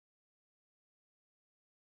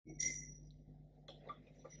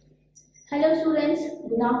Hello students,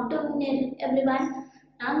 good afternoon everyone.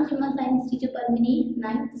 I am science teacher Padmini,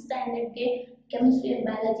 9th standard ke chemistry and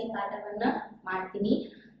biology ಪಾಠವನ್ನ ಮಾಡ್ತೀನಿ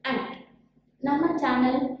and ನಮ್ಮ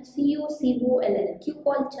channel CUCOLL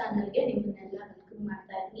QCall channel ಗೆ ನಿಮ್ಮನ್ನೆಲ್ಲ welcome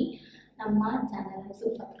ಮಾಡ್ತಾ ಇದ್ದೀನಿ. ನಮ್ಮ ಚಾನೆಲ್ ಅನ್ನು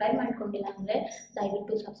ಸಬ್ಸ್ಕ್ರೈಬ್ ಮಾಡ್ಕೊಂಡಿಲ್ಲ ಅಂದ್ರೆ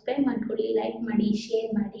ದಯವಿಟ್ಟು ಸಬ್ಸ್ಕ್ರೈಬ್ ಮಾಡ್ಕೊಳ್ಳಿ, ಲೈಕ್ ಮಾಡಿ, ಶೇರ್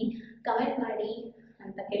ಮಾಡಿ, ಕಮೆಂಟ್ ಮಾಡಿ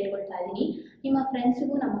ಅಂತ ಕೇಳ್ಕೊಳ್ತಾ ಇದ್ದೀನಿ. ನಿಮ್ಮ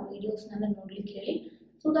ಫ್ರೆಂಡ್ಸ್ಗೂ ನಮ್ಮ ವಿಡಿಯೋಸ್ನೆಲ್ಲ ನೋಡ್ಲಿಕ್ಕೆ ಹೇಳಿ.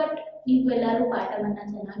 ಸೊ ದಟ್ ನೀವು ಎಲ್ಲರೂ ಪಾಠವನ್ನು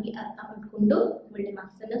ಚೆನ್ನಾಗಿ ಅರ್ಥ ಮಾಡಿಕೊಂಡು ಒಳ್ಳೆ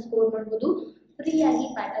ಮಾರ್ಕ್ಸನ್ನು ಸ್ಕೋರ್ ಮಾಡ್ಬೋದು. ಫ್ರೀಯಾಗಿ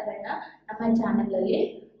ಪಾಠಗಳನ್ನ ನಮ್ಮ ಚಾನಲಲ್ಲಿ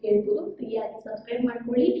ಕೇಳ್ಬೋದು. ಫ್ರೀಯಾಗಿ ಸಬ್ಸ್ಕ್ರೈಬ್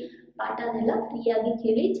ಮಾಡ್ಕೊಳ್ಳಿ, ಪಾಠನೆಲ್ಲ ಫ್ರೀಯಾಗಿ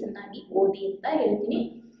ಕೇಳಿ ಚೆನ್ನಾಗಿ ಓದಿ ಅಂತ ಹೇಳ್ತೀನಿ.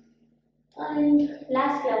 ಆ್ಯಂಡ್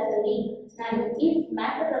ಲಾಸ್ಟ್ ಕ್ಲಾಸಲ್ಲಿ ನಾನು is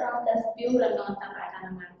matter around the pure ಅನ್ನೋಂಥ ಪಾಠನ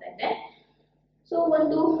ಮಾಡ್ತಾ ಇದ್ದೆ. ಸೊ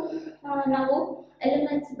ನಾವು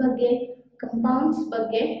ಎಲಿಮೆಂಟ್ಸ್ ಬಗ್ಗೆ, ಕಂಪೌಂಡ್ಸ್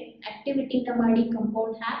ಬಗ್ಗೆ ಆಕ್ಟಿವಿಟಿನ ಮಾಡಿ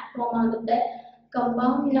ಕಂಪೌಂಡ್ ಹ್ಯಾಕ್ ಫಾರ್ಮ್ ಆಗುತ್ತೆ,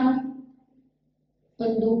 ಕಂಪೌಂಡ್ನ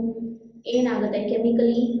ಏನಾಗುತ್ತೆ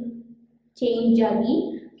ಕೆಮಿಕಲಿ ಚೇಂಜ್ ಆಗಿ,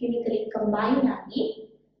 ಕೆಮಿಕಲಿ ಕಂಬೈನ್ ಆಗಿ,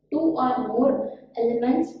 2 or more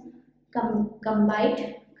elements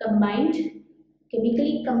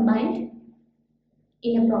chemically combined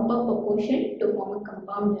in a proper proportion to form a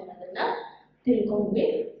compound ಅನ್ನೋದನ್ನ ತಿಳ್ಕೊಂಡ್ವಿ.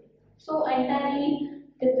 ಸೊ ಎಂಟೈರ್ಲಿ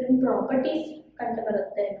ಡಿಫರೆಂಟ್ ಪ್ರಾಪರ್ಟೀಸ್ ಕಂಡು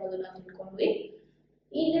ಬರುತ್ತೆ ಅನ್ನೋದನ್ನ ತಿಳ್ಕೊಂಡ್ವಿ.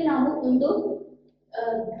 ಈಗ ನಾವು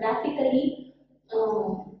ಗ್ರಾಫಿಕಲಿ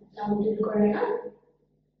ನಾವು ತಿಳ್ಕೊಳ್ಳೋಣ.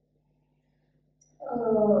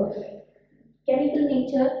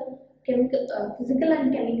 Physical and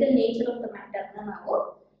chemical nature of the ಮ್ಯಾಟರ್ನ ನಾವು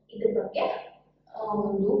ಇದ್ರ ಬಗ್ಗೆ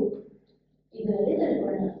ಇದರಲ್ಲಿ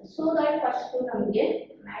ತಿಳ್ಕೊಳ್ಳೋಣ. ಸೊ ದಟ್ ಫಸ್ಟ್ ನಮಗೆ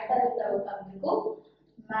ಮ್ಯಾಟರ್ ಅಂತ ಗೊತ್ತಾಗಬೇಕು.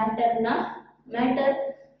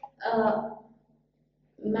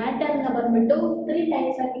 ಮ್ಯಾಟರ್ನ ಬಂದ್ಬಿಟ್ಟು 3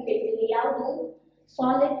 ಟೈಪ್ಸ್ ಆಗಿ ಕೇಳ್ತೀವಿ. ಯಾವುದು?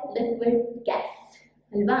 ಸಾಲಿಡ್, ಲಿಕ್ವಿಡ್, ಗ್ಯಾಸ್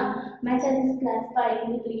ಅಲ್ವಾ? Matter is classified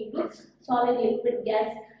into 3 groups. Solid, liquid,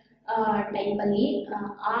 gas type ಅಲ್ಲಿ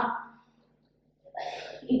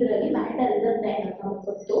ಇದರಲ್ಲಿ ಮ್ಯಾಟರ್ ಇರುತ್ತೆ ಅಂತ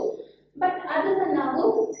ಗೊತ್ತು. ಬಟ್ ಅದನ್ನ ನಾವು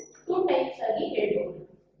 2 ಟೈಪ್ಸ್ ಆಗಿ ಹೇಳ್ಬೋದು.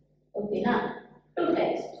 ಓಕೆನಾ? 2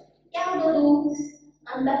 ಟೈಪ್ಸ್ ಯಾವುದು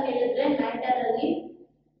ಅಂತ ಹೇಳಿದ್ರೆ, ಮ್ಯಾಟರ್ ಅಲ್ಲಿ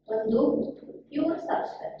ಒಂದು ಪ್ಯೂರ್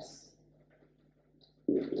ಸಬ್ಸ್ಟೆನ್ಸ್,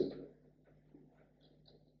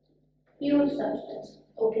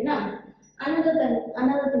 ಓಕೆನಾ? another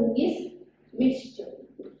thing is mixture.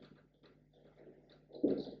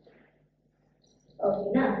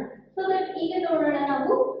 ಓಕೆನಾ? ಸೊ ದಟ್ ಈಗ ನೋಡೋಣ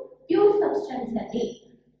ನಾವು ಪ್ಯೂರ್ ಸಬ್ಸ್ಟೆನ್ಸ್ ಅಲ್ಲಿ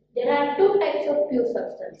there are 2 types of pure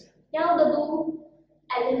substance. ಯಾವುದು?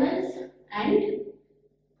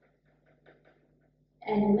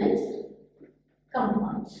 elements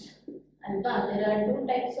compounds alva. There are 2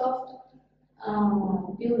 types of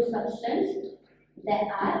pure substance. There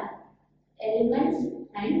are elements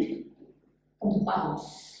and compounds.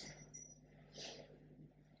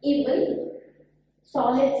 Even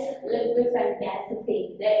solids, liquids and gases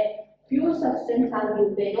ಇದೆ. Pure substance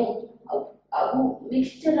ಆಗಿರುತ್ತೇನೋ ಅವು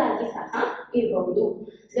mixture ಆಗಿ ಸಹ ಇರಬಹುದು.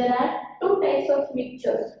 There are 2 types of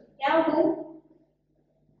mixtures. ಯಾವುದು?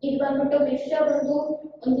 ಇದು ಬಂದ್ಬಿಟ್ಟು mixture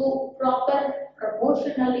ಒಂದು ಪ್ರಾಪರ್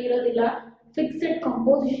ಪ್ರಪೋರ್ಷನ್ ಅಲ್ಲಿ ಇರೋದಿಲ್ಲ, ಫಿಕ್ಸ್ಡ್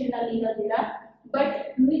ಕಂಪೋಸಿಷನ್ ಅಲ್ಲಿ ಇರೋದಿಲ್ಲ, ಬಟ್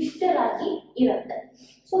ಮಿಕ್ಸ್ಚರ್ ಆಗಿ ಇರುತ್ತೆ.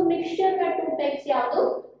 ಸೊ ಮಿಕ್ಸ್ಚರ್ ನ 2 ಟೈಪ್ಸ್ ಯಾವುದು?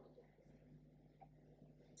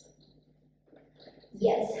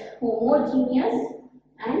 Yes, homogeneous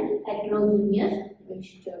and heterogeneous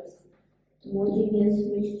mixtures. Homogeneous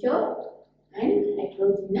mixture and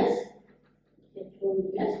heterogeneous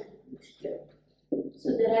mixture. So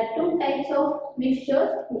there are 2 types of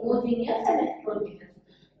mixtures, homogeneous and heterogeneous.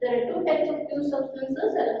 There are 2 types of pure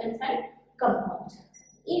substances, elements and compounds.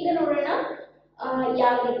 ಈಗ ನೋಡೋಣ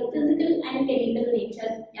ಯಾವ ರೀತಿ physical and chemical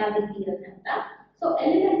nature ಯಾವ ರೀತಿ ಇರುತ್ತೆ ಅಂತ. So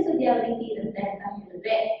elements ಯಾವ ರೀತಿ ಇರುತ್ತೆ ಅಂತ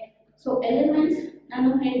ಹೇಳಿದ್ರೆ, ಸೊ ಎಲಿಮೆಂಟ್ಸ್ ನಾನು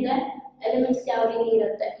ಹೇಳಿದೆ, ಎಲಿಮೆಂಟ್ಸ್ ಯಾವ ರೀತಿ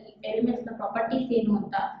ಇರುತ್ತೆ, ಎಲಿಮೆಂಟ್ಸ್ ನ ಪ್ರಾಪರ್ಟೀಸ್ ಏನು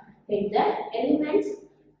ಅಂತ ಹೇಳಿದೆ. Elements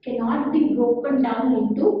cannot be broken down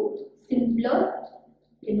into simpler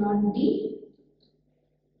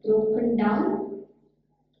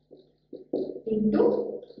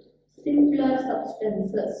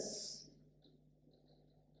substances.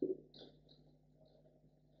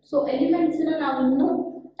 So elements ನಾವು ಇನ್ನು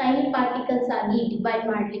ಟೈನಿ ಪಾರ್ಟಿಕಲ್ಸ್ ಆಗಿ ಡಿವೈಡ್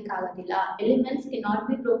ಮಾಡ್ಲಿಕ್ಕೆ ಆಗೋದಿಲ್ಲ. Elements cannot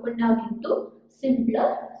be broken down into simpler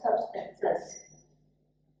substances.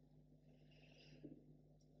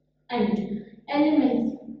 And elements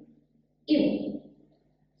ಇವು.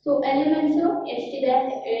 ಸೊ ಎಲಿಮೆಂಟ್ಸ್ ಎಷ್ಟಿದೆ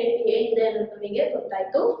ಏನಿದೆ ಅನ್ನೋದು ನಮಗೆ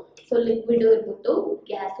ಗೊತ್ತಾಯ್ತು. ಸೊ ಲಿಕ್ವಿಡ್ ಇರ್ಬಿಟ್ಟು,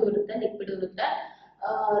 ಗ್ಯಾಸ್ ಇರುತ್ತೆ, ಲಿಕ್ವಿಡ್ ಇರುತ್ತೆ,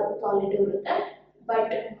 ಸಾಲಿಡ್ ಇರುತ್ತೆ.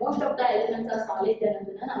 But most of the elements are solid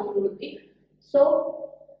ಅನ್ನೋದನ್ನ ನಾವು ನೋಡಿದ್ವಿ. ಸೊ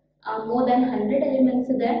more than 100 elements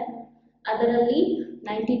ಇದೆ. ಅದರಲ್ಲಿ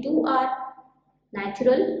 92 are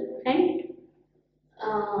natural and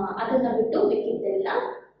ಅದನ್ನ ಬಿಟ್ಟು ಬೇಕಿದ್ದೆಲ್ಲ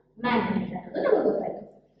ಮ್ಯಾಗ್ನೆಟ್ ಅನ್ನೋದು ನಮಗೆ ಗೊತ್ತಾಯ್ತು.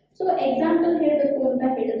 ಸೊ ಎಕ್ಸಾಂಪಲ್ ಹೇಳಬೇಕು ಅಂತ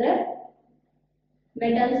ಹೇಳಿದ್ರೆ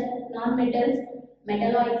ಮೆಟಲ್ಸ್, ನಾನ್ ಮೆಟಲ್ಸ್,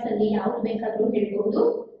 ಮೆಟಲಾಯ್ಡ್ಸ್ ಅಲ್ಲಿ ಯಾವ್ದು ಬೇಕಾದ್ರೂ ಹೇಳ್ಬಹುದು.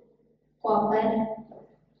 ಕಾಪರ್,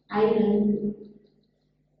 ಐರನ್,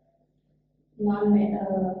 ನಾನ್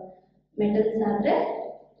ಮೆಟಲ್ಸ್ ಆದ್ರೆ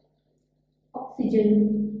ಆಕ್ಸಿಜನ್,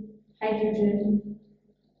 ಹೈಡ್ರೋಜನ್,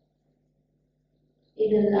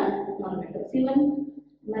 ಇದೆಲ್ಲ non metals. Even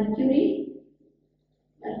mercury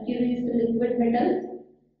is the liquid metal.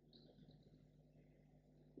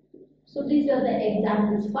 So these are the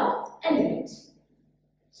examples for elements.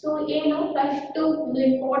 So first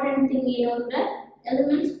important thing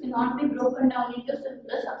elements cannot be broken down into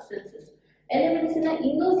simpler substances. Elements in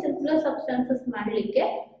simpler substances ಮಾಡಲಿಕ್ಕೆ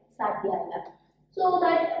ಸಾಧ್ಯ ಇಲ್ಲ. So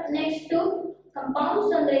that next compounds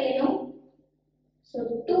ಅಂದ್ರೆ ಏನು? So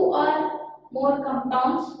two or more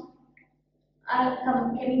compounds are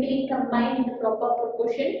chemically combined in the proper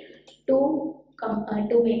proportion to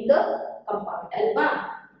make the compound. Alva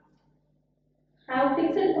have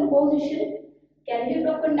fixed composition, can be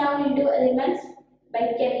broken down into elements by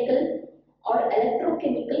chemical or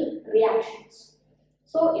electrochemical reactions.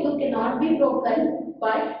 So it cannot be broken,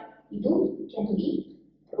 but it can be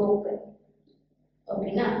broken.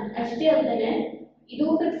 Okay na? ಅಷ್ಟೇ ಅಲ್ಲದೆ ಇದು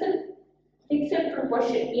fixed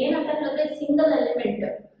proportion. ಏನಂತ ಹೇಳಿದ್ರೆ single element,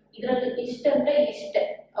 ಇದರಲ್ಲಿ ಇಷ್ಟ ಅಂದ್ರೆ ಇಷ್ಟೇ.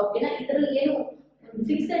 ಓಕೆನಾ? ಇದರಲ್ಲಿ ಏನು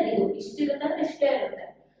ಫಿಕ್ಸೆಡ್, ಇದು ಇಷ್ಟಿರುತ್ತೆ ಅಂದ್ರೆ ಇಷ್ಟೇ ಇರುತ್ತೆ.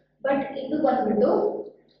 ಬಟ್ ಇದು ಬಂದ್ಬಿಟ್ಟು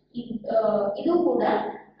ಇದು ಕೂಡ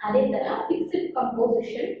ಅದೇ ತರ ಫಿಕ್ಸ್ಡ್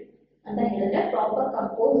ಕಂಪೋಸಿಷನ್ ಅಂತ ಹೇಳಿದ್ರೆ ಪ್ರಾಪರ್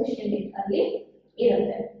ಕಂಪೋಸಿಷನ್ ಅಲ್ಲಿ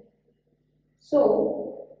ಇರುತ್ತೆ. So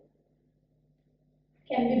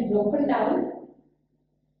can be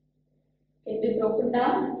broken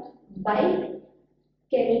down by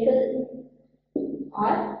chemical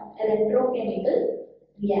or electrochemical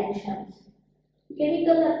reactions.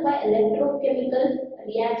 Chemical ಅಥವಾ electrochemical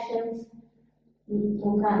reactions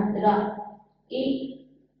ಮುಖಾಂತರ ಈ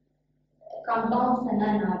ಕಾಂಪೌಂಡ್ಸ್ ಅನ್ನ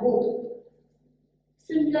ನಾವು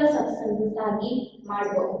ಸಿಂಪ್ಲರ್ ಸಬ್ಸ್ಟೆನ್ಸಸ್ ಆಗಿ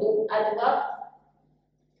ಮಾಡಬಹುದು, ಅಥವಾ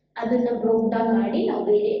ಅದನ್ನ ಬ್ರೋಕ್ ಡೌನ್ ಮಾಡಿ ನಾವು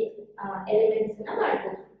ಬೇರೆ ಎಲಿಮೆಂಟ್ಸ್ ಅನ್ನ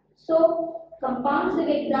ಮಾಡಬಹುದು. ಸೊ ಕಂಪೌಂಡ್ಸ್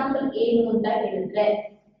ಗೆ ಎಕ್ಸಾಂಪಲ್ ಏನು ಅಂತ ಹೇಳಿದ್ರೆ,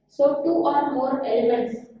 so two R more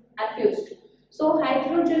elements are fused. So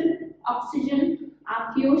hydrogen, oxygen are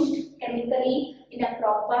fused chemically in a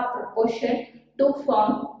proper proportion to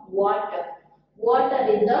form water. Water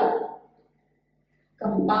is a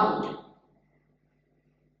compound.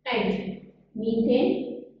 And methane,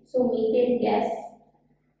 so methane gas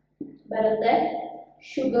ಬರುತ್ತೆ,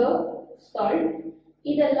 sugar, salt,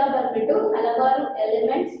 ಇದೆಲ್ಲ ಬಂದ್ಬಿಟ್ಟು ಹಲವಾರು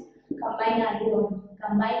elements combine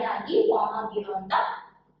ಆಗಿ form ಆಗಿರುವಂತ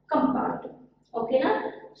compound. ಓಕೆನಾ?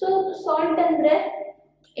 So salt ಅಂದ್ರೆ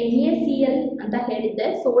NaCl ಅಂತ ಹೇಳಿದ್ದೆ,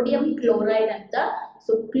 ಸೋಡಿಯಂ ಕ್ಲೋರೈಡ್ ಅಂತ.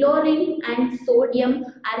 So chlorine and sodium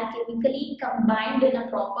R chemically combined in a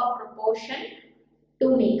proper proportion to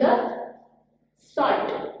make a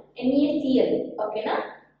salt, NaCl. ಓಕೆನಾ?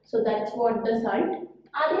 So that's what the salt.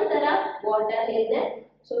 ಅದೇ ತರ ವಾಟರ್ ಇದೆ.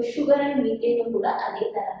 ಸೊ ಶುಗರ್ ಅಂಡ್ ಮೀಥೇನ್ ಕೂಡ ಅದೇ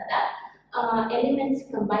ತರಹದ ಎಲಿಮೆಂಟ್ಸ್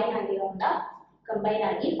ಕಂಬೈನ್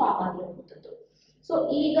ಆಗಿ ಫಾರ್ಮ್ ಆಗಿರುವಂಥದ್ದು. ಸೊ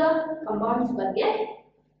ಈಗ ಕಂಪೌಂಡ್ಸ್ ಬಗ್ಗೆ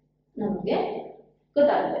ನಮಗೆ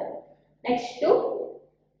ಗೊತ್ತಾಗುತ್ತೆ. ನೆಕ್ಸ್ಟ್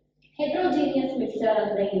ಹೆಟ್ರೋಜಿನಿಯಸ್ ಮಿಕ್ಸ್ಚರ್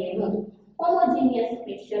ಅಂದ್ರೆ ಏನು, ಹೋಮೋಜಿನಿಯಸ್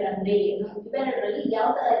ಮಿಕ್ಸ್ಚರ್ ಅಂದ್ರೆ ಏನು, ಇವೆರಡರಲ್ಲಿ ಯಾವ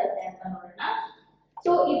ತರ ಇರುತ್ತೆ ಅಂತ ನೋಡೋಣ.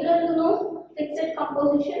 ಸೊ ಇದರಲ್ಲೂ ಫಿಕ್ಸೆಡ್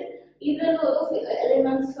ಕಂಪೋಸಿಷನ್, ಇದರಲ್ಲೂ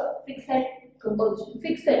elements fixed composition,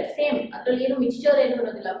 fixed same, ಅದರಲ್ಲಿ ಏನು ಮಿಕ್ಸ್ಚರ್ ಏನು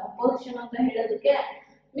ಇರೋದಿಲ್ಲ. ಕಂಪೋಸಿಷನ್ ಅಂತ ಹೇಳೋದಕ್ಕೆ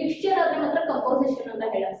ಮಿಕ್ಸ್ಚರ್ ಆದ್ರೆ ಮಾತ್ರ ಕಂಪೋಸಿಷನ್ ಅಂತ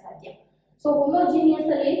ಹೇಳಕ್ ಸಾಧ್ಯ. ಸೊ ಹೋಮೋಜಿನಿಯಸ್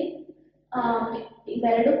ಅಲ್ಲಿ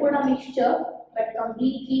ಇವೆರಡು ಕೂಡ ಮಿಕ್ಸ್ಚರ್, ಬಟ್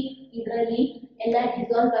ಕಂಪ್ಲೀಟ್ಲಿ ಇದರಲ್ಲಿ ಎಲ್ಲ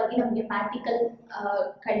ಡಿಸಾಲ್ವ್ ಆಗಿ ನಮಗೆ ಪಾರ್ಟಿಕಲ್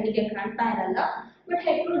ಕಣ್ಣಿಗೆ ಕಾಣ್ತಾ ಇರಲ್ಲ. ಬಟ್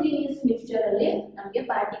ಹೆಟ್ರೋಜಿನಿಯಸ್ ಮಿಕ್ಸ್ಚರ್ ಅಲ್ಲಿ ನಮಗೆ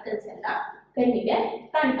ಪಾರ್ಟಿಕಲ್ಸ್ ಎಲ್ಲ ಕಣ್ಣಿಗೆ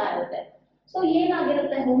ಕಾಣ್ತಾ ಇರುತ್ತೆ. ಸೊ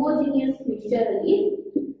ಏನಾಗಿರುತ್ತೆ ಹೋಮೋಜಿನಿಯಸ್ ಮಿಕ್ಸ್ಚರ್ ಅಲ್ಲಿ,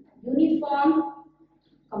 ಯೂನಿಫಾರ್ಮ್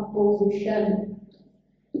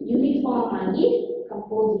ಆಗಿ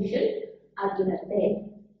ಕಂಪೋಸಿಷನ್ ಆಗಿರುತ್ತೆ.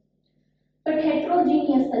 ಬಟ್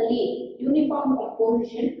ಹೆಟ್ರೋಜಿನಿಯಸ್ ಅಲ್ಲಿ ಯೂನಿಫಾರ್ಮ್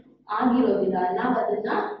ಕಂಪೋಸಿಷನ್ ಆಗಿರೋದಿಲ್ಲ. ನಾವು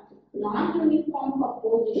ಅದನ್ನ ನಾನ್ ಯೂನಿಫಾರ್ಮ್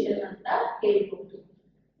ಕಂಪೋಸಿಷನ್ ಅಂತ ಹೇಳ್ಬೋದು.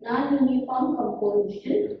 ನಾನ್ ಯೂನಿಫಾರ್ಮ್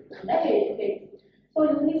ಕಂಪೋಸಿಷನ್ ಅಂತ ಹೇಳ್ತೀವಿ. ಸೊ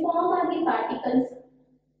ಯೂನಿಫಾರ್ಮ್ ಆಗಿ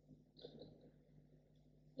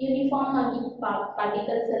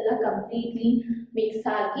ಪಾರ್ಟಿಕಲ್ಸ್ ಎಲ್ಲ ಕಂಪ್ಲೀಟ್ಲಿ ಮಿಕ್ಸ್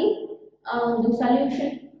ಆಗಿ ಒಂದು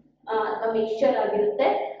ಸೊಲ್ಯೂಷನ್ ಅಥವಾ ಮಿಕ್ಸ್ಚರ್ ಆಗಿರುತ್ತೆ.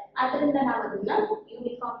 ಅದರಿಂದ ನಾವು ಅದನ್ನ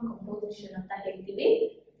ಯೂನಿಫಾರ್ಮ್ ಕಂಪೋಸಿಷನ್ ಅಂತ ಹೇಳ್ತೀವಿ.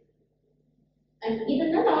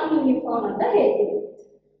 ಇದನ್ನ ನಾನ್ ಯೂನಿಫಾರ್ಮ್ ಅಂತ ಹೇಳ್ತೀವಿ.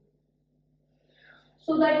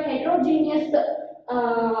 ಸೊ ದಟ್ ಹೆಟ್ರೋಜಿನಿಯಸ್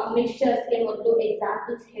ಮಿಕ್ಸ್ಚರ್ಸ್ ಗೆ ಮೊದಲು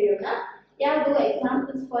ಎಕ್ಸಾಂಪಲ್ಸ್ ಹೇಳೋಣ. ಯಾವುದು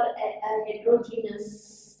ಎಕ್ಸಾಂಪಲ್ಸ್ ಫಾರ್ ಹೆಟ್ರೋಜಿನಿಯಸ್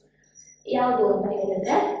ಯಾವುದು ಅಂತ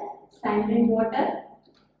ಹೇಳಿದ್ರೆ, and and water,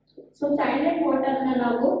 so and and ವಾಟರ್ನ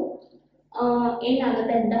ನಾವು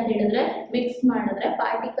ಏನಾಗುತ್ತೆ ಅಂತ ಹೇಳಿದ್ರೆ ಮಿಕ್ಸ್ ಮಾಡಿದ್ರೆ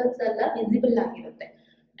ಪಾರ್ಟಿಕಲ್ಸ್ ಎಲ್ಲ ವಿಸಿಬಲ್ ಆಗಿರುತ್ತೆ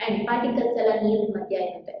ಅಂಡ್ ಪಾರ್ಟಿಕಲ್ಸ್ ಎಲ್ಲ ನೀರಿನ ಮಧ್ಯ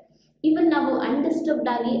ಇರುತ್ತೆ. ಇವನ್ ನಾವು ಅನ್ಡಿಸ್ಟರ್ಬ್ಡ್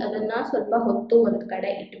ಆಗಿ ಅದನ್ನ ಸ್ವಲ್ಪ ಹೊತ್ತು ಒಂದ್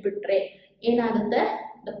ಕಡೆ ಇಟ್ಬಿಟ್ರೆ ಏನಾಗುತ್ತೆ,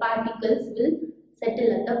 the particles will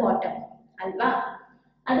settle at the bottom ಅಲ್ವಾ.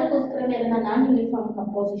 ಅದಕ್ಕೋಸ್ಕರನೇ ಅದನ್ನ ನಾನ್ ಯೂನಿಫಾರ್ಮ್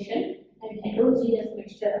ಕಂಪೋಸಿಷನ್ ಅಂಡ್ ಹೆಟರೋಜಿನಿಯಸ್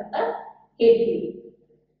ಮಿಕ್ಸ್ಚರ್ ಅಂತ ಹೇಳ್ತೀವಿ.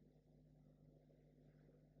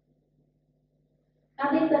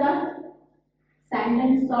 ಅದೇ ತರ and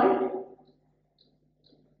and salt,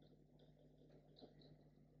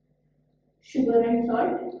 sugar and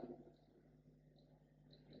salt.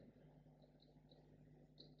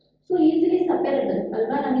 So easily ಸಪರೇಬಲ್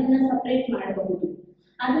ಅಲ್ವಾ, ನಾವು ಇದನ್ನ ಸಪರೇಟ್ ಮಾಡಬಹುದು.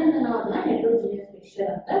 ಅದರಿಂದ ನಾವು ಅದನ್ನ ಹೆಟರೋಜಿನಿಯಸ್ ಮಿಕ್ಸ್ಚರ್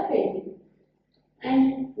ಅಂತ ಹೇಳ್ತೀವಿ. And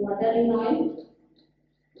water in oil.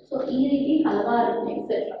 So ಈ ರೀತಿ ಹಲವಾರು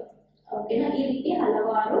ಎಕ್ಸೆಟ್ರಾ. ಓಕೆನಾ, ಈ ರೀತಿ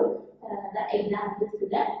ಹಲವಾರು ತರಹದ ಎಕ್ಸಾಂಪಲ್ಸ್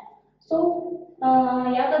ಇದೆ. ಸೊ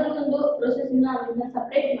ಯಾವ್ದಾದ್ರು ಒಂದು ಪ್ರೊಸೆಸ್ ನ ಅದನ್ನ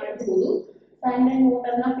ಸಪರೇಟ್ ಮಾಡಬಹುದು. ಸ್ಯಾಂಡ್ ಅಂಡ್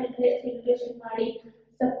ವಾಟರ್ ನ ಫಿಲ್ಟ್ರೇಷನ್ ಮಾಡಿ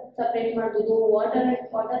ಸಪರೇಟ್ ಮಾಡಬಹುದು.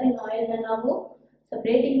 ವಾಟರ್ ಇನ್ ಆಯಿಲ್ ನ ನಾವು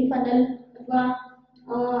ಸಪರೇಟಿಂಗ್ ಫನಲ್ ಅಥವಾ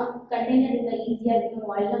ಕಂಟೈನರ್ ಇಂದ ಈಸಿಯಾಗಿ ನಾವು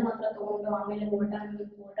ಆಯಿಲ್ ಮಾತ್ರ ತಗೊಂಡು ಆಮೇಲೆ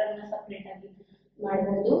ವಾಟರ್ನ ಸಪರೇಟ್ ಆಗಿ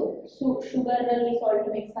ಮಾಡಬಹುದು. ಶುಗರ್ ಅಲ್ಲಿ ಸಾಲ್ಟ್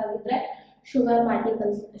ಮಿಕ್ಸ್ ಆಗಿದ್ರೆ ಶುಗರ್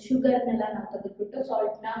ಪಾರ್ಟಿಕಲ್ಸ್, ಶುಗರ್ನೆಲ್ಲ ನಾವು ತೆಗೆದ್ಬಿಟ್ಟು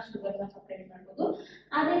ಸಾಲ್ಟ್ನ ಶುಗರ್ನ ಸಪರೇಟ್ ಮಾಡಬಹುದು.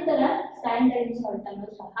 ಅದೇ ತರ ಸ್ಯಾಂಡ್ ಅಂಡ್ ಸಾಲ್ಟ್ ಅನ್ನು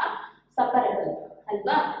ಸಹ ಸಪರೇಬಲ್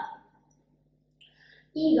ಅಲ್ವಾ.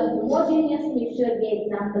 ಈಗ ಹೋಮೋಜಿನಿಯಸ್ ಮಿಕ್ಸ್ಚರ್ಗೆ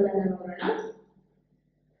ಎಕ್ಸಾಂಪಲ್ ಅನ್ನು ನೋಡೋಣ.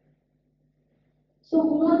 ಸೊ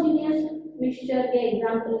ಹೋಮೋಜಿನಿಯಸ್ ಮಿಕ್ಸ್ಚರ್ಗೆ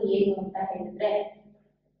ಎಕ್ಸಾಂಪಲ್ ಏನು ಅಂತ ಹೇಳಿದ್ರೆ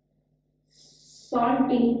salt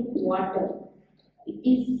in water. It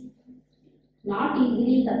is not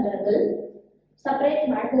easily separable. Separate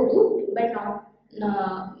ಮಾಡಬಹುದು but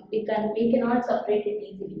we cannot separate it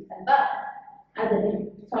easily ಅಲ್ವಾ. ಆದರೆ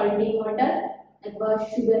salt in water ಅಥವಾ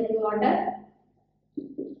sugar in water,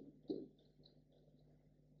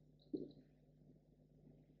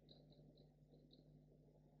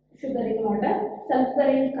 sugar in water, sulfur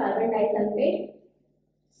in carbon disulfide,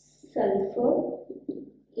 sulfur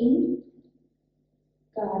in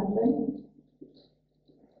carbon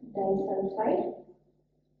disulfide,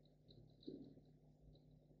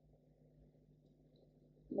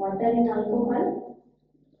 water in alcohol.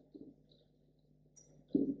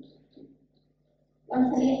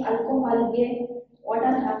 ಒಂದ್ಸಲಿ ಆಲ್ಕೋಹಾಲ್ಗೆ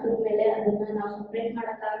water ಹಾಕಿದ್ಮೇಲೆ ಅದನ್ನ ನಾವು separate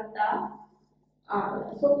ಮಾಡಕ್ಕಾಗುತ್ತಾ?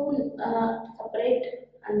 So separate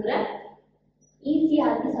ಅಂದ್ರೆ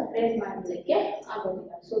ಈಸಿಯಾಗಿ ಸಪರೇಟ್ ಮಾಡಲಿಕ್ಕೆ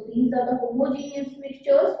ಆಗೋದಿಲ್ಲ. So these are the homogeneous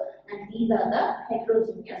mixtures and these are the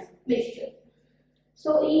heterogeneous mixtures. So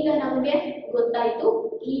ಈಗ ನಮಗೆ ಗೊತ್ತಾಯ್ತು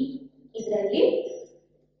ಈ ಇದರಲ್ಲಿ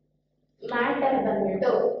ಮ್ಯಾಟರ್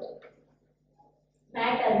ಬಂದ್ಬಿಟ್ಟು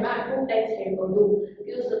ಮ್ಯಾಟರ್ ನ 2 ಟೈಪ್ಸ್ ಹೇಳ್ಬೋದು,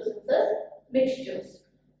 ಪ್ಯೂರ್ ಸಬ್ಸ್ಟೆನ್ಸಸ್, ಮಿಕ್ಸ್ಚರ್ಸ್.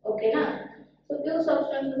 ಓಕೆನಾ. So pure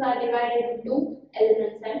substances R divided into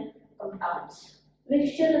elements and compounds.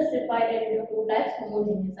 Mixture is divided into 2 types,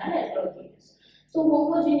 homogeneous and heterogeneous. So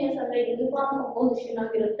homogeneous ಅಂದ್ರೆ ಯೂನಿಫಾರ್ಮ್ ಕಂಪೋಸಿಷನ್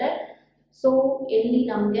ಆಗಿರುತ್ತೆ. ಸೊ ಎಲ್ಲಿ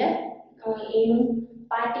ನಮಗೆ ಏನು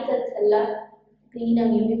ಪಾರ್ಟಿಕಲ್ಸ್ ಎಲ್ಲ ಕ್ಲೀನ್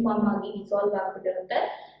ಆಗಿ ಯೂನಿಫಾರ್ಮ್ ಆಗಿ dissolve ಆಗಿಬಿಟ್ಟಿರುತ್ತೆ.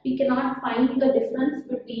 We cannot find the difference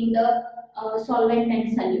between the solvent and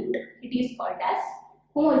salute. It is called as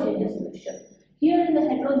homogeneous mixture. Here in the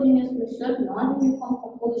ಹೆಟರೋಜಿನಿಯಸ್ mixture non uniform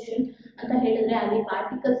composition ಅಂತ ಹೇಳಿದ್ರೆ ಅಲ್ಲಿ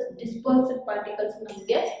ಪಾರ್ಟಿಕಲ್ಸ್, ಡಿಸ್ಪರ್ಸ್ಡ್ ಪಾರ್ಟಿಕಲ್ಸ್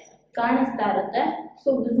ನಮಗೆ ಕಾಣಿಸ್ತಾ ಇರುತ್ತೆ. ಸೊ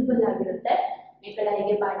ವಿಸಿಬಲ್ ಆಗಿರುತ್ತೆ, ಈ ಕಡೆ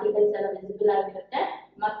ಹೀಗೆ ಪಾರ್ಟಿಕಲ್ಸ್ ಎಲ್ಲ ವಿಸಿಬಲ್ ಆಗಿರುತ್ತೆ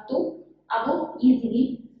ಮತ್ತು ಅವು ಈಸಿಲಿ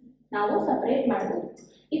ನಾವು ಸಪರೇಟ್ ಮಾಡಬಹುದು.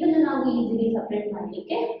 ಇದನ್ನ ನಾವು ಈಸಿಲಿ ಸಪರೇಟ್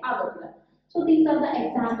ಮಾಡಲಿಕ್ಕೆ ಆಗೋದಿಲ್ಲ. So these are the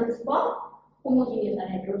examples for homogeneous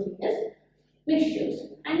and ಹೆಟರೋಜಿನಿಯಸ್ mixtures.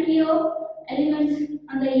 And here elements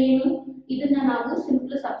ಅಂದ್ರೆ ಏನು, ಇದನ್ನ ನಾವು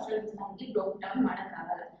ಸಿಂಪಲ್ ಸಬ್ಸ್ಟೆನ್ಸಸ್ ಆಗಿ ಬ್ರೋಕ್ ಡೌನ್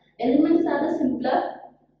ಮಾಡಕ್ಕಾಗಲ್ಲ. Elements are the simpler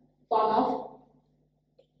form of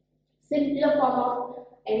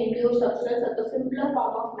any pure substance or simpler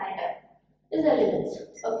form of matter is elements.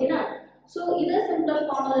 Okay na. So ಇದು simpler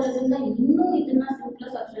form ಆಗಿರೋದ್ರಿಂದ ಇನ್ನೂ ಇದನ್ನ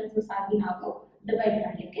ಸಿಂಪ್ಲರ್ ಸಬ್ಸ್ಟೆನ್ಸಸ್ ಆಗಿ ನಾವು ಡಿವೈಡ್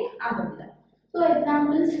ಮಾಡಲಿಕ್ಕೆ ಆಗೋದಿಲ್ಲ. So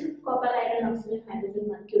examples copper, iron, oxygen, hydrogen,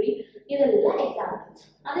 mercury, ಇದೆಲ್ಲ examples.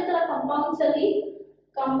 ಅದೇ ತರ ಕಂಪೌಂಡ್ಸ್ ಅಲ್ಲಿ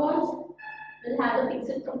compounds will have a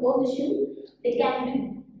fixed composition. They can be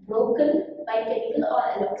broken by chemical or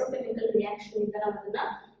electrochemical reaction ಇಂದ ಅದನ್ನ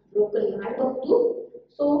broken ಮಾಡಬಹುದು.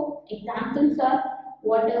 So examples are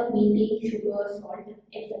water, methane, sugar, salt,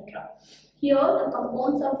 etc. Here the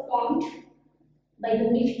compounds are formed by the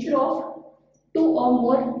mixture of two or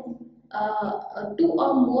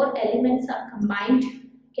more elements are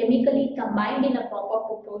chemically combined in a proper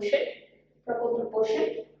proportion for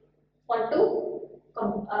to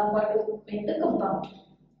make the compound.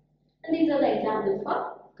 And these are the examples for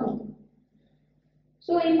compound.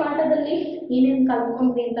 So in ಪಾಠದಲ್ಲಿ ಏನೇನು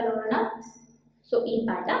ಕಲ್ತ್ಕೊಂಡ್ವಿ ಅಂತ ನೋಡೋಣ. So ಈ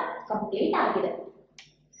ಪಾಠ complete ಆಗಿದೆ.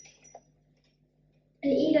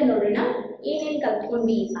 ಈಗ ನೋಡೋಣ ಏನೇನು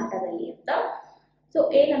ಕಲ್ತ್ಕೊಂಡ್ವಿ ಈ ಪಾಠದಲ್ಲಿ ಅಂತ. ಸೊ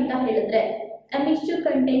ಏನಂತ ಹೇಳಿದ್ರೆ, a mixture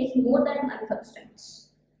contains more than one substance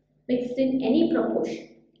mixed in any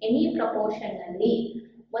proportion ನಲ್ಲಿ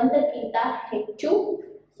ಒಂದಕ್ಕಿಂತ ಹೆಚ್ಚು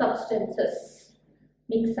ಸಬ್ಸ್ಟೆನ್ಸಸ್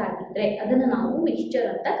ಮಿಕ್ಸ್ ಆಗಿದ್ರೆ ಅದನ್ನು ನಾವು ಮಿಕ್ಸ್ಚರ್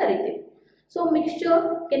ಅಂತ ಕರಿತೀವಿ. So mixture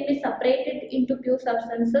can be separated into pure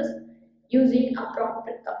substances using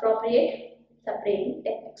appropriate separating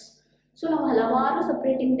techniques. So ನಾವು ಹಲವಾರು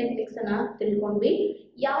ಸಪರೇಟಿಂಗ್ ಟೆಕ್ನಿಕ್ಸ್ ಅನ್ನ ತಿಳ್ಕೊಂಡ್ವಿ.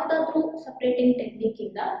 ಯಾವುದಾದ್ರೂ ಸಪರೇಟಿಂಗ್ ಟೆಕ್ನಿಕ್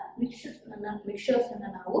ಇಂದ ಮಿಕ್ಸ್ಚರ್ಸ್ ಅನ್ನ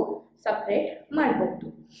ನಾವು ಸಪರೇಟ್ ಮಾಡಬಹುದು.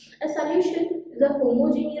 A solution is a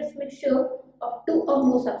homogeneous mixture of two or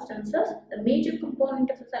more substances. The major component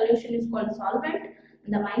of a solution is called solvent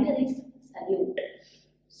and the minor is solute.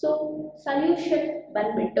 So solution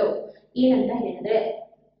ಬಂದ್ಬಿಟ್ಟು ಏನಂತ ಹೇಳಿದ್ರೆ,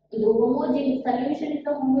 ಇದು solution is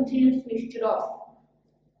a homogeneous mixture of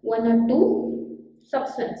one or two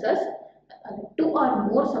substances, two or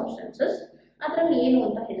more substances. ಅದರಲ್ಲಿ ಏನು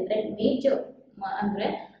ಅಂತ ಹೇಳಿದ್ರೆ, major ಅಂದ್ರೆ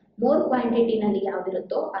more ಕ್ವಾಂಟಿಟಿನಲ್ಲಿ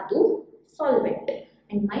ಯಾವುದಿರುತ್ತೋ ಅದು ಸಾಲ್ವೆಂಟ್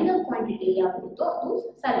ಅಂಡ್ ಮೈನರ್ ಕ್ವಾಂಟಿಟಿ ಯಾವುದಿರುತ್ತೋ ಅದು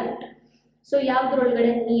ಸಲ್ಯೂಟ್. ಸೊ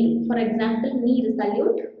ಯಾವುದ್ರೊಳಗಡೆ ನೀರು, ಫಾರ್ ಎಕ್ಸಾಂಪಲ್ ನೀರು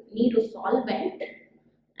ಸಲ್ಯೂಟ್, ನೀರು ಸಾಲ್ವೆಂಟ್,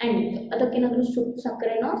 ಅಂಡ್ ಅದಕ್ಕೇನಾದ್ರೂ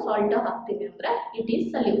ಸಕ್ಕರೆನೋ ಸಾಲ್ಟೋ ಹಾಕ್ತೀವಿ ಅಂದ್ರೆ ಇಟ್ ಈಸ್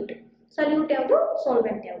ಸಲ್ಯೂಟ್. ಸಲ್ಯೂಟ್ ಯಾವುದು,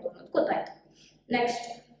 ಸಾಲ್ವೆಂಟ್ ಯಾವುದು ಅನ್ನೋದು ಗೊತ್ತಾಯ್ತು. Next,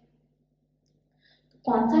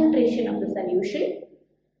 concentration of the solution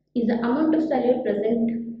is the amount of solute present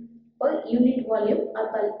per unit volume or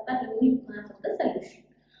per unit mass of the solution.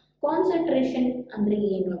 Concentration ಅಂದ್ರೆ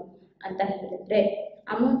ಏನು ಅಂತ ಹೇಳಿದ್ರೆ,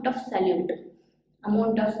 amount of solute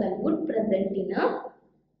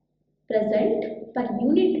present per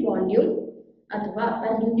unit volume ಅಥವಾ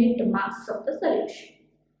per unit mass of the solution.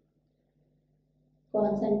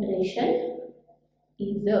 Concentration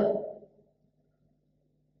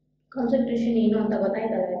ಏನು ಅಂತ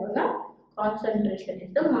ಗೊತ್ತಾಯ್ತಲ್ಲ ಇವಾಗ. Concentration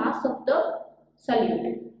is the mass of the salute.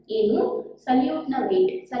 ಏನು, ಸಲ್ಯೂಟ್ ನ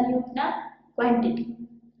ವೇಟ್, ಸಲ್ಯೂಟ್ ನ quantity,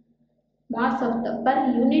 mass of the per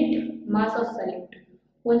unit mass of salute.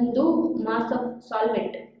 ಒಂದು mass of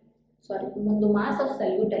solvent, ಒಂದು ಮಾಸ್ ಆಫ್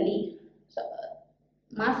ಸಲ್ಯೂಟ್ ಅಲ್ಲಿ,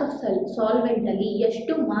 ಮಾಸ್ ಆಫ್ ಸಾಲ್ವೆಂಟ್ ಅಲ್ಲಿ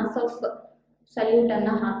ಎಷ್ಟು ಮಾಸ್ ಆಫ್ ಸಲ್ಯೂಟ್ ಅನ್ನ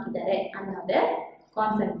ಹಾಕಿದ್ದಾರೆ ಅನ್ನೋದೇ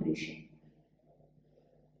ಕಾನ್ಸಂಟ್ರೇಷನ್.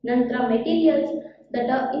 ನಂತರ materials that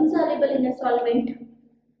are insoluble in a solvent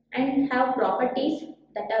and have properties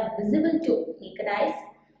that are visible to naked eyes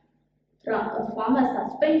form a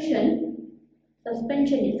suspension.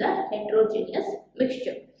 Suspension is a heterogeneous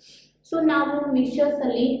mixture. So ನಾವು mixtures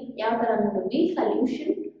ಅಲ್ಲಿ ಯಾವ ತರ ನೋಡಿದ್ವಿ,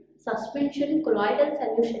 ಸಲ್ಯೂಷನ್, ಸಸ್ಪೆನ್ಷನ್, ಕೊಲಾಯ್ಡಲ್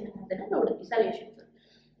ಸಲ್ಯೂಷನ್ ಅನ್ನೋದನ್ನ ನೋಡಿದ್ವಿ. Solutions,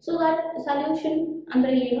 so that solution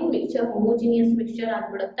ಅಂದ್ರೆ ಏನು, mixture homogeneous mixture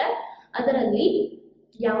ಆಗ್ಬಿಡುತ್ತೆ. ಅದರಲ್ಲಿ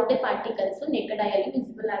ಯಾವುದೇ ಪಾರ್ಟಿಕಲ್ಸ್ ನೆಕೆಡ್ ಐ ಅಲ್ಲಿ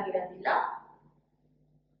ವಿಸಿಬಲ್ ಆಗಿರೋದಿಲ್ಲ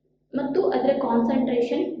ಮತ್ತು ಅದರ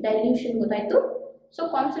ಕಾನ್ಸಂಟ್ರೇಷನ್, ಡೈಲ್ಯೂಷನ್ ಗೊತ್ತಾಯ್ತು. ಸೊ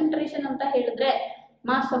ಕಾನ್ಸಂಟ್ರೇಷನ್ ಅಂತ ಹೇಳಿದ್ರೆ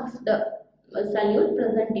mass of the salute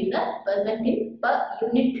present in per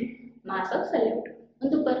unit mass of salute.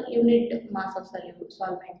 ಒಂದು per unit mass of salute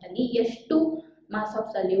solvent ಅಲ್ಲಿ ಎಷ್ಟು ಮಾಸ್ ಆಫ್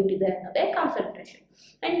ಸಲ್ಯೂಟ್ ಇದೆ ಅನ್ನೋದೇ ಕಾನ್ಸಂಟ್ರೇಷನ್.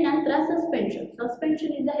 ಅಂಡ್ ನಂತರ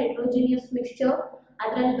suspension is a heterogeneous mixture.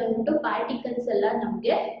 ಅದರಲ್ಲಿ ಬಂದ್ಬಿಟ್ಟು ಪಾರ್ಟಿಕಲ್ಸ್ ಎಲ್ಲ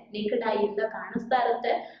ನಮಗೆ ನೇಕೆಡ್ ಐ ಇಂದ ಕಾಣಿಸ್ತಾ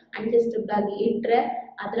ಇರುತ್ತೆ. ಅನ್ಡಿಸ್ಟರ್ಬ್ಡ್ ಆಗಿ ಇಟ್ಟರೆ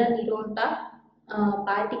ಅದರಲ್ಲಿರುವಂತ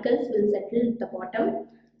particles will settle at the bottom,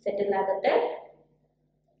 settle ಆಗುತ್ತೆ,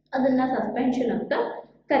 ಅದನ್ನ ಸಸ್ಪೆನ್ಷನ್ ಅಂತ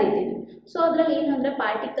ಕರಿತೀವಿ. ಸೊ ಅದರಲ್ಲಿ ಏನಂದ್ರೆ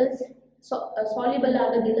ಪಾರ್ಟಿಕಲ್ಸ್ ಸಾಲ್ಯುಬಲ್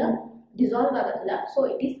ಆಗೋದಿಲ್ಲ, ಡಿಸಾಲ್ವ್ ಆಗೋದಿಲ್ಲ. So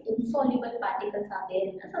it is insoluble particles are there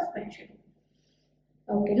in suspension.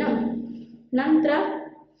 ಓಕೆನಾ. ನಂತರ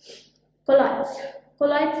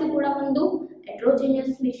ಕೊಲಾಯ್ಡ್ಸ್ ಕೂಡ ಒಂದು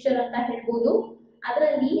ಹೆಟ್ರೋಜಿನಿಯಸ್ ಮಿಕ್ಸ್ಚರ್ ಅಂತ ಹೇಳ್ಬೋದು.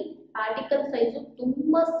 ಅದರಲ್ಲಿ ಪಾರ್ಟಿಕಲ್ ಸೈಜು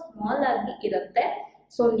ತುಂಬಾ ಸ್ಮಾಲ್ ಆಗಿ ಇರುತ್ತೆ.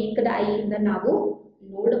 ಸೊ ನೇಕೆಡ್ ಐ ಇಂದ ನಾವು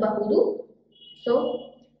ನೋಡಬಹುದು. So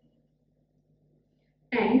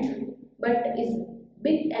and but is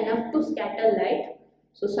big enough to scatter light.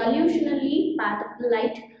 So solution ಅಲ್ಲಿ path of the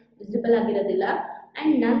light visible ಆಗಿರೋದಿಲ್ಲ.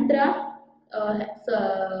 ಅಂಡ್ ನಂತರ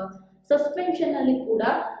ಸಸ್ಪೆನ್ಷನ್ ಅಲ್ಲಿ ಕೂಡ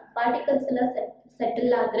ಪಾರ್ಟಿಕಲ್ಸ್ ಎಲ್ಲ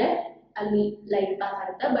ಸೆಟಲ್ ಆದ್ರೆ ಅಲ್ಲಿ ಲೈಟ್ ಪಾಸ್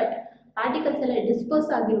ಆಗುತ್ತೆ. ಬಟ್ ಪಾರ್ಟಿಕಲ್ಸ್ ಎಲ್ಲ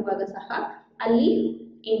ಡಿಸ್ಪರ್ಸ್ ಆಗಿರುವಾಗ ಸಹ ಅಲ್ಲಿ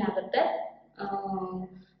ಏನಾಗುತ್ತೆ,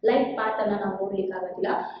 ಲೈಟ್ ಪಾತ್ ಅನ್ನ ನಾವು ನೋಡ್ಲಿಕ್ಕೆ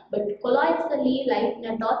ಆಗೋದಿಲ್ಲ. ಬಟ್ ಕೊಲಾಯ್ಡ್ಸ್ ಅಲ್ಲಿ ಲೈಟ್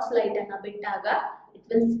ನ ಟಾರ್ಚ್ ಲೈಟ್ ಅನ್ನ ಬಿಟ್ಟಾಗ it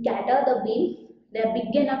will scatter the beam. They are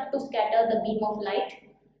big enough to scatter the beam of light.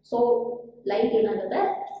 So light ಏನಾಗುತ್ತೆ,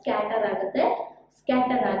 ಸ್ಕ್ಯಾಟರ್ ಆಗುತ್ತೆ.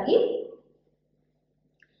 ಸ್ಕ್ಯಾಟರ್ ಆಗಿ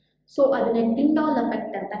ಸೊ ಅದನ್ನ ಟಿಂಡಾಲ್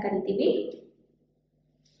ಎಫೆಕ್ಟ್ ಅಂತ ಕರಿತೀವಿ.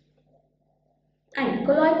 And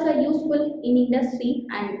colloids are useful in industry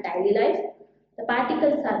and daily life. The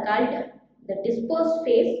particles are called the dispersed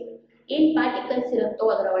phase. ಏನ್ particles ಇರುತ್ತೋ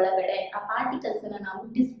ಅದರ ಒಳಗಡೆ ಆ ಪಾರ್ಟಿಕಲ್ಸ್ ಅನ್ನ ನಾವು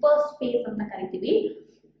ಡಿಸ್ಪರ್ಸ್ ಫೇಸ್ ಅಂತ ಕರಿತೀವಿ.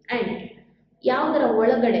 ಅಂಡ್ ಯಾವುದರ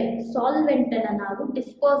ಒಳಗಡೆ ಒಳಗಡೆ ಸಾಲ್ವೆಂಟ್ ಅನ್ನು ನಾವು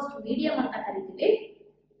ಡಿಸ್ಪರ್ಸ್ಡ್ ಮೀಡಿಯಂ ಅಂತ ಕರಿತೀವಿ.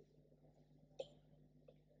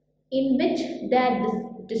 In which they are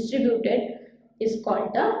distributed is called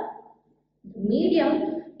the medium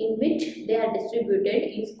in which they are distributed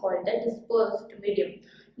is called the dispersed medium.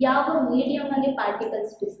 ಯಾವ ಮೀಡಿಯಂ ಅಲ್ಲಿ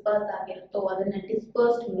ಪಾರ್ಟಿಕಲ್ಸ್ ಡಿಸ್ಪರ್ಸ್ ಆಗಿರುತ್ತೋ ಅದನ್ನ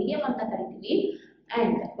ಡಿಸ್ಪರ್ಸ್ಡ್ ಮೀಡಿಯಂ ಅಂತ ಕರಿತೀವಿ.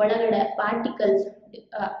 ಅಂಡ್ ಒಳಗಡೆ ಪಾರ್ಟಿಕಲ್ಸ್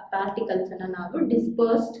ಅನ್ನ ನಾವು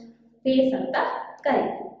ಡಿಸ್ಪರ್ಸ್ಡ್ ಫೇಸ್ ಅಂತ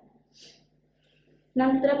ಕರಿತೀವಿ.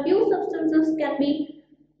 ನಂತರ pure substances can be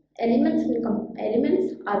elements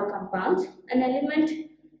or compounds. An element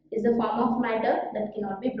is a form of matter that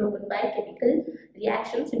cannot be broken by chemical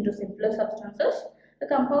reactions into simpler substances. A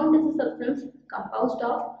compound is a substance composed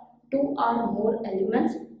of two or more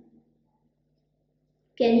elements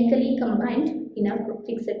chemically combined in a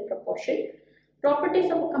fixed proportion. Properties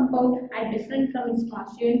of a compound are different from its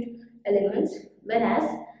constituent elements, whereas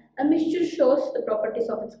a mixture shows the properties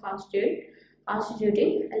of its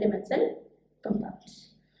constituting elements and compounds.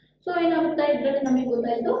 So ಏನಾಗುತ್ತೆ ಇದರಲ್ಲಿ ನಮಗೆ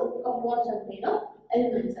ಗೊತ್ತಾಯಿತು compounds ಅಂದ್ರೆ ಏನು,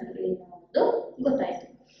 elements ಅಂದ್ರೆ ಏನು ಅಂತ ಗೊತ್ತಾಯಿತು.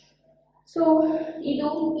 ಸೊ ಇದು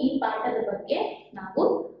ಈ ಪಾಠದ ಬಗ್ಗೆ ನಾವು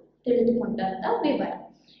ತಿಳಿದುಕೊಂಡಂತ ವಿವರ.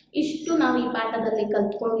 ಇಷ್ಟು ನಾವು ಈ ಪಾಠದಲ್ಲಿ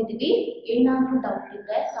ಕಲ್ತ್ಕೊಂಡಿದ್ದೀವಿ. ಏನಾದರೂ ಡೌಟ್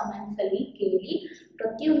ಇದ್ದರೆ ಕಮೆಂಟ್ಸ್ ಅಲ್ಲಿ ಕೇಳಿ.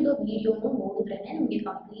 ಪ್ರತಿಯೊಂದು ವಿಡಿಯೋನು ನೋಡಿದ್ರೇನೆ ನಿಮಗೆ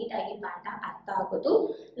ಕಂಪ್ಲೀಟ್ ಆಗಿ ಪಾಠ ಅರ್ಥ ಆಗೋದು.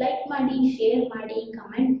 ಲೈಕ್ ಮಾಡಿ, ಶೇರ್ ಮಾಡಿ,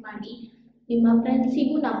 ಕಮೆಂಟ್ ಮಾಡಿ, ನಿಮ್ಮ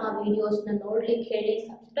ಫ್ರೆಂಡ್ಸಿಗೂ ನಮ್ಮ ವಿಡಿಯೋಸ್ನ ನೋಡ್ಲಿಕ್ಕೆ ಹೇಳಿ,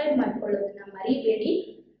 ಸಬ್ಸ್ಕ್ರೈಬ್ ಮಾಡ್ಕೊಳ್ಳೋದನ್ನ ಮರಿಬೇಡಿ.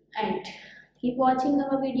 And keep watching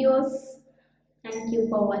our videos. Thank you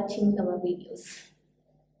for watching our videos.